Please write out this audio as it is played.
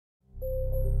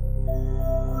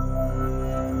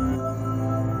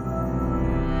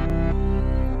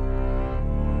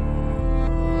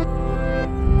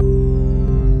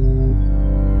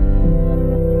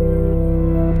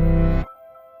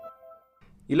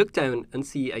look down and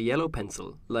see a yellow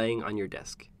pencil lying on your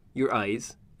desk. Your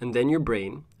eyes, and then your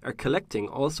brain, are collecting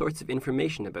all sorts of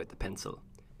information about the pencil: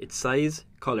 its size,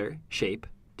 colour, shape,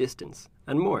 distance,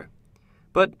 and more.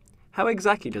 But how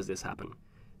exactly does this happen?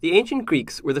 The ancient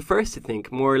Greeks were the first to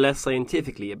think more or less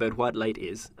scientifically about what light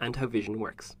is and how vision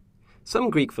works. Some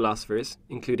Greek philosophers,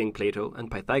 including Plato and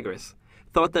Pythagoras,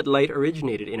 thought that light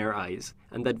originated in our eyes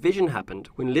and that vision happened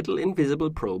when little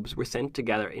invisible probes were sent to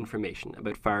gather information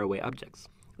about faraway objects.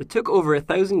 It took over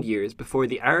 1,000 years before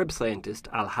the Arab scientist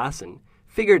Al-Hasan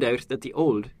figured out that the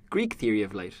old Greek theory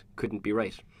of light couldn't be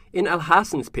right. In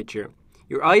Al-Hasan's picture,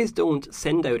 your eyes don't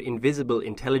send out invisible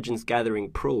intelligence-gathering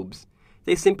probes.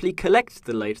 They simply collect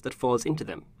the light that falls into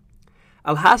them.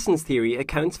 Al-Hasan's theory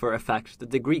accounts for a fact that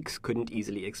the Greeks couldn't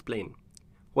easily explain: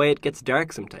 why it gets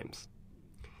dark sometimes.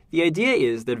 The idea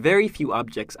is that very few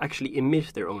objects actually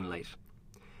emit their own light.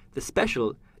 The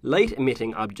special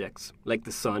light-emitting objects, like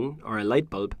the sun or a light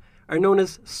bulb, are known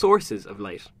as sources of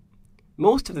light.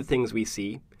 Most of the things we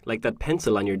see, like that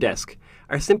pencil on your desk,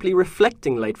 are simply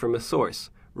reflecting light from a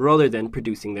source, rather than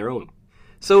producing their own.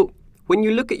 So, when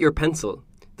you look at your pencil,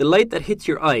 the light that hits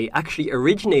your eye actually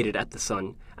originated at the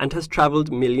sun and has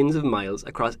travelled millions of miles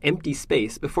across empty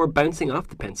space before bouncing off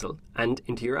the pencil and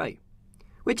into your eye.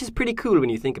 Which is pretty cool when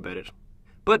you think about it.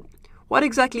 But what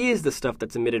exactly is the stuff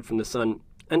that's emitted from the sun,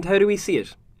 and how do we see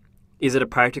it? Is it a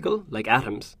particle, like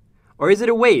atoms? Or is it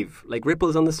a wave, like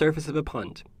ripples on the surface of a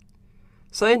pond?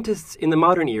 Scientists in the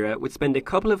modern era would spend a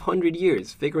couple of 100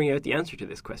 years figuring out the answer to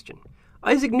this question.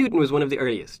 Isaac Newton was one of the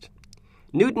earliest.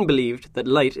 Newton believed that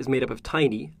light is made up of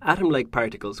tiny, atom-like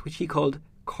particles which he called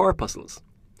corpuscles.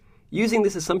 Using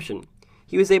this assumption,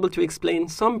 he was able to explain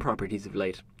some properties of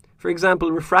light, for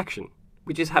example refraction,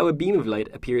 which is how a beam of light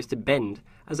appears to bend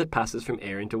as it passes from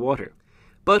air into water.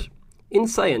 But in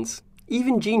science,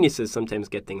 even geniuses sometimes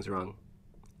get things wrong.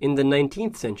 In the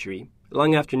 19th century,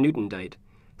 long after Newton died,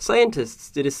 scientists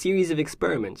did a series of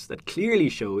experiments that clearly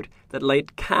showed that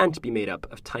light can't be made up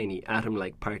of tiny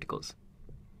atom-like particles.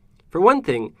 For one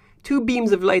thing, two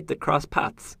beams of light that cross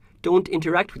paths don't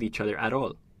interact with each other at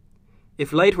all.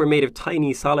 If light were made of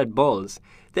tiny solid balls,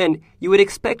 then you would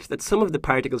expect that some of the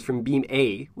particles from beam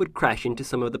A would crash into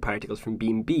some of the particles from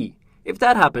beam B. If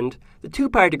that happened, the two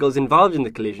particles involved in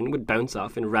the collision would bounce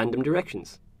off in random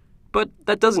directions. But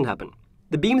that doesn't happen.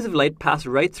 The beams of light pass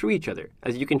right through each other,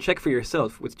 as you can check for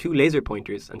yourself with two laser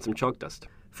pointers and some chalk dust.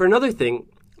 For another thing,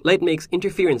 light makes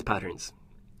interference patterns.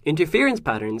 Interference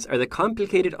patterns are the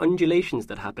complicated undulations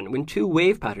that happen when two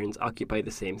wave patterns occupy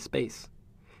the same space.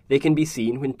 They can be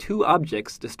seen when two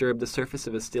objects disturb the surface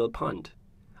of a still pond,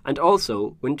 and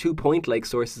also when two point-like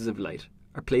sources of light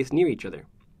are placed near each other.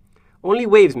 Only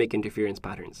waves make interference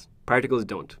patterns, particles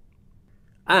don't.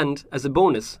 And, as a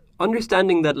bonus,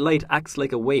 understanding that light acts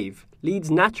like a wave leads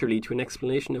naturally to an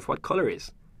explanation of what colour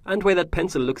is, and why that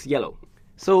pencil looks yellow.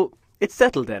 So, it's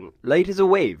settled then, light is a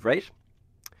wave, right?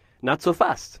 Not so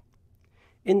fast.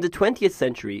 In the 20th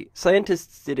century,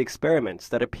 scientists did experiments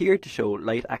that appeared to show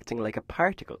light acting like a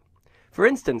particle. For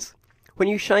instance, when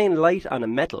you shine light on a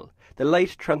metal, the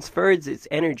light transfers its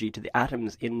energy to the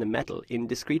atoms in the metal in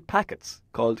discrete packets,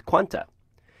 called quanta.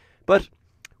 But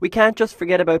we can't just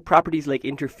forget about properties like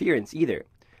interference either,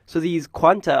 so these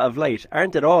quanta of light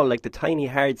aren't at all like the tiny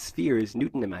hard spheres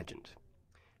Newton imagined.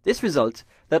 This result,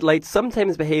 that light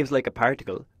sometimes behaves like a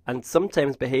particle and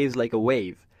sometimes behaves like a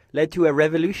wave, led to a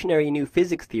revolutionary new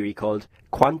physics theory called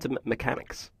quantum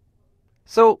mechanics.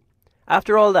 So,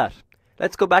 after all that,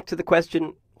 let's go back to the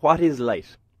question, what is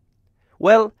light?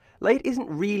 Well, light isn't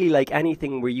really like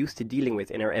anything we're used to dealing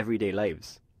with in our everyday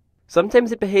lives.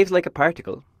 Sometimes it behaves like a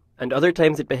particle, and other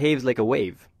times it behaves like a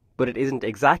wave, but it isn't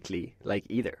exactly like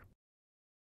either.